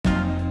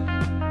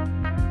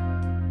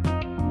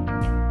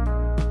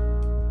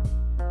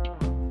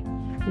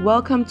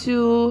Welcome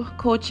to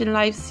Coaching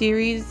Life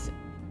series.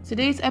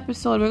 Today's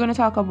episode, we're going to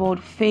talk about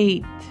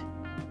faith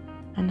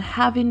and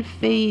having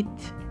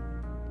faith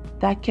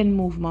that can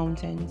move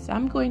mountains.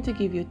 I'm going to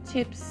give you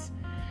tips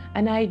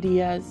and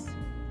ideas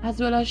as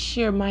well as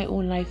share my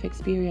own life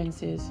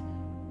experiences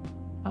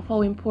of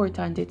how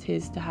important it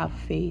is to have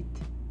faith.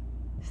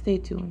 Stay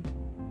tuned.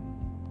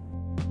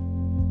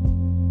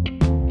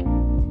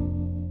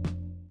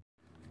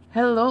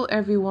 Hello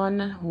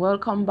everyone,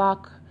 welcome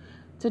back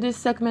to this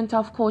segment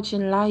of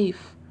Coaching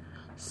Life.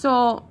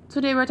 So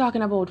today we're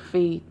talking about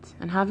faith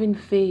and having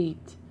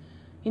faith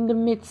in the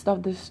midst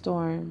of the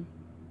storm.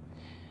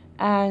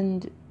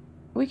 And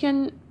we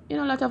can, a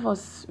lot of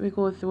us, we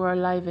go through our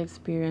life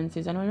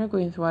experiences, and when we're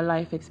going through our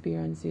life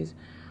experiences,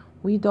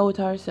 we doubt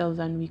ourselves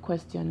and we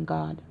question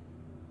God.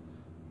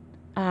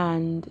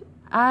 And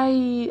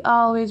I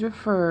always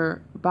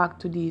refer back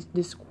to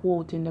this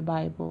quote in the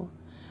Bible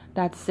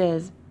that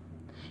says,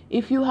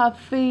 "If you have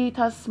faith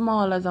as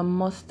small as a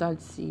mustard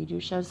seed,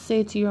 you shall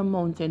say to your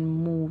mountain,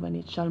 move, and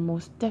it shall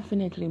most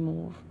definitely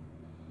move."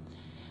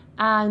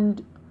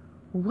 And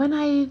when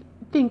I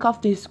think of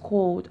this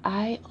quote,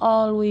 I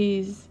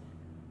always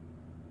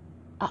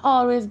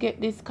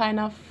get this kind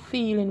of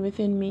feeling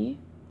within me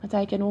that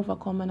I can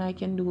overcome and I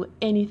can do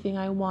anything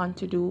I want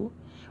to do,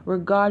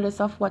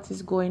 regardless of what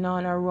is going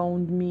on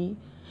around me,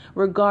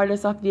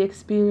 regardless of the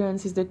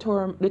experiences, the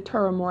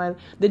turmoil,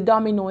 the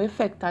domino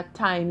effect at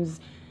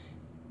times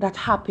that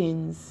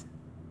happens.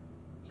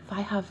 If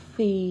I have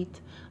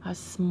faith as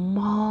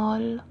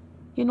small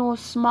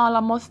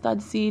a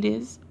mustard seed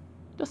is,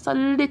 just a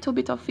little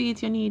bit of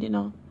faith you need,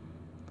 a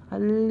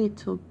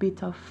little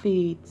bit of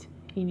faith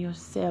in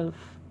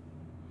yourself,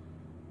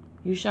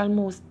 you shall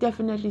most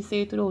definitely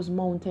say to those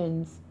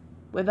mountains,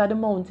 whether the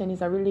mountain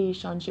is a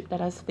relationship that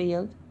has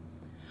failed,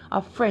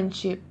 a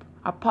friendship,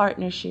 a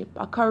partnership,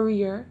 a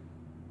career,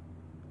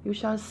 you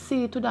shall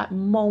say to that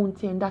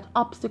mountain, that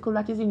obstacle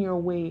that is in your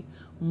way,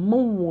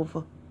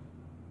 move.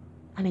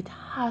 And it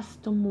has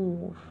to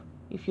move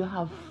if you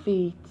have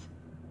faith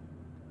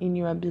in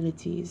your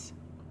abilities.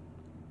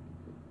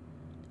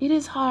 It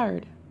is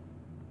hard.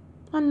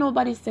 And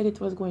nobody said it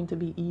was going to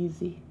be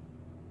easy.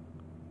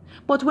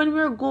 But when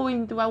we're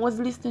going through, I was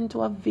listening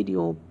to a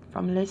video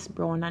from Les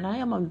Brown, and I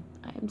am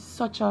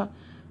such a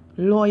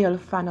loyal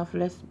fan of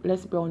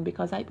Les Brown,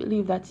 because I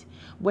believe that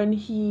when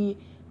he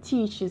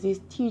teaches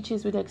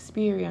with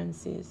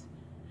experiences.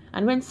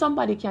 And when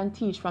somebody can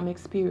teach from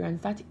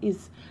experience,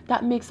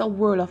 that makes a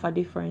world of a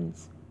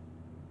difference.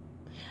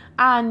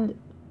 And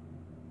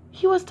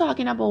he was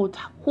talking about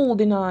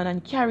holding on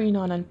and carrying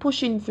on and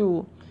pushing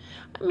through.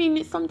 I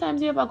mean,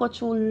 sometimes you ever go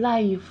through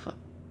life,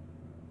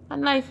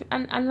 and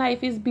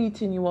life is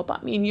beating you up. I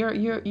mean,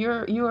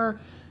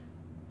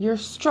 you're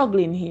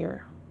struggling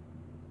here,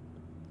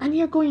 and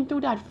you're going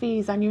through that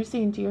phase, and you're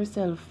saying to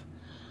yourself,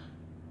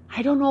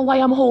 I don't know why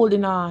I'm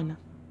holding on,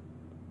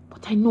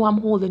 but I know I'm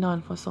holding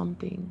on for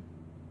something.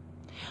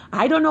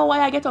 I don't know why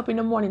I get up in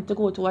the morning to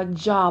go to a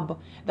job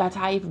that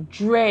I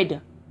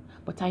dread,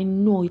 but I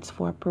know it's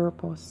for a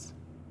purpose.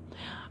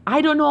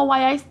 I don't know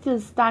why I still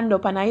stand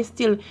up and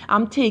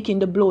I'm taking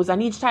the blows,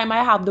 and each time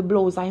I have the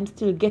blows, I'm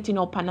still getting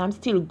up and I'm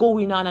still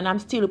going on and I'm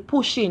still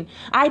pushing.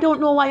 I don't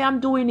know why I'm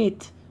doing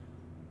it,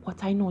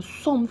 but I know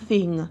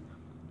something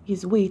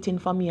is waiting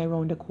for me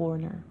around the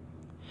corner.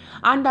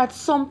 And that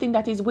something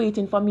that is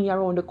waiting for me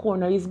around the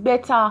corner is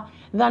better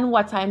than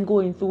what I'm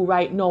going through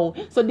right now.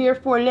 So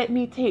therefore, let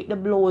me take the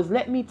blows,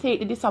 let me take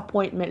the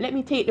disappointment, let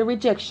me take the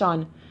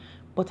rejection.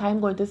 But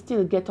I'm going to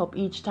still get up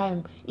each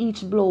time,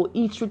 each blow,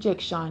 each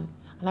rejection.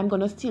 And I'm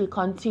going to still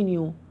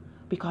continue,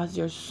 because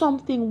there's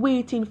something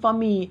waiting for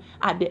me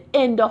at the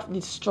end of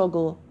this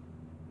struggle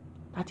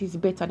that is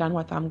better than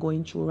what I'm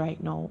going through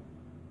right now.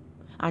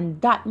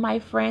 And that, my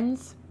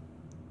friends,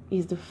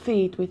 is the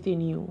faith within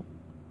you.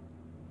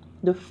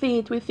 The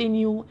faith within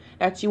you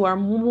that you are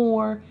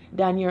more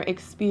than your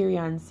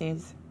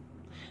experiences.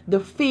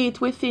 The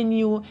faith within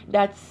you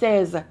that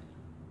says,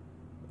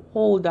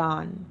 hold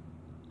on,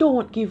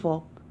 don't give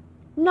up,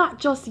 not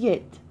just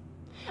yet.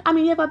 I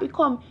mean, you ever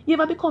become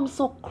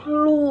so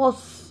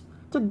close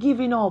to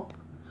giving up,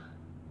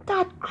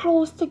 that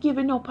close to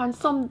giving up, and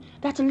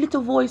that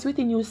little voice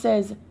within you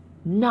says,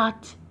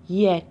 not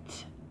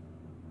yet.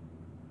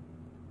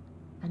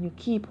 And you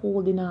keep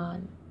holding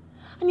on.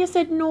 And you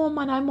said, no,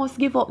 man, I must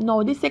give up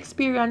now. This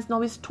experience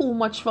now is too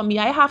much for me.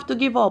 I have to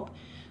give up.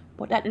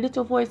 But that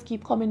little voice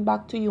keep coming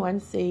back to you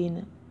and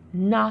saying,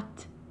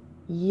 not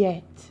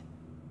yet.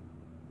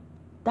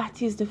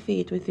 That is the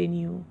faith within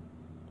you.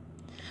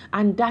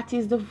 And that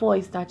is the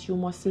voice that you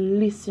must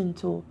listen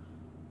to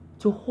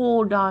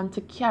hold on,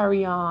 to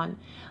carry on.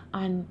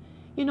 And,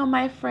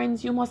 my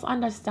friends, you must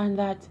understand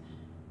that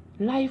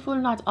life will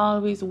not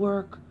always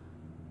work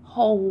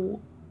how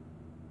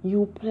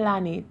you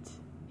plan it.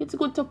 It's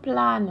good to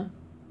plan.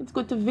 It's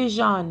good to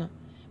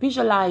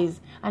visualize.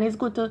 And it's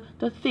good to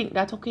think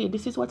that, okay,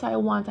 this is what I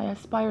want. I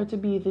aspire to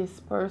be this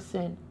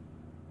person.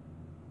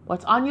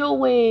 But on your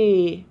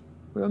way,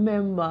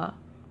 remember,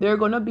 there are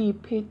going to be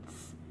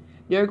pits.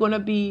 There are going to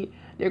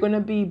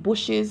be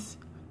bushes.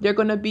 There are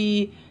going to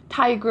be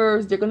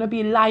tigers. There are going to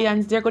be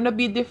lions. There are going to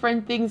be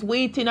different things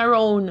waiting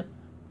around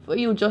for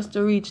you just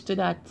to reach to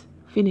that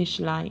finish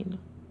line.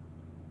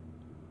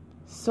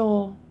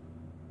 So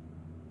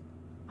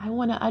I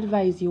want to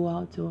advise you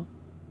all to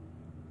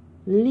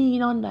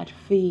lean on that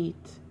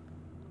faith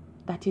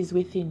that is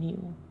within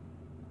you,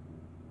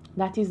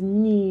 that is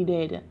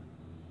needed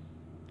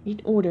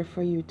in order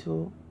for you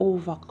to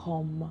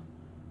overcome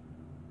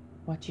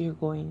what you're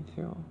going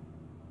through.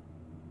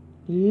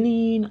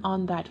 Lean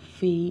on that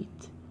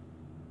faith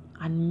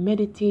and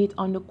meditate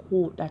on the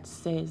quote that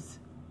says,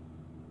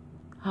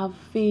 have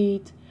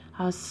faith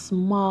as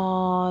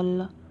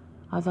small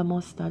as a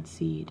mustard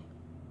seed.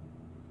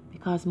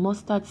 Because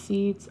mustard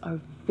seeds are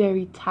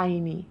very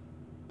tiny.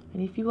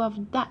 And if you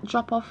have that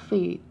drop of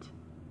faith,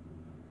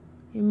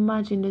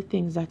 imagine the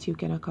things that you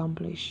can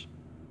accomplish.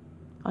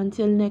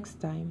 Until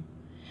next time,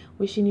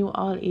 wishing you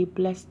all a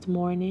blessed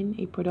morning,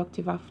 a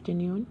productive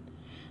afternoon,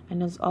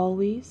 and as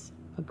always,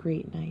 a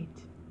great night.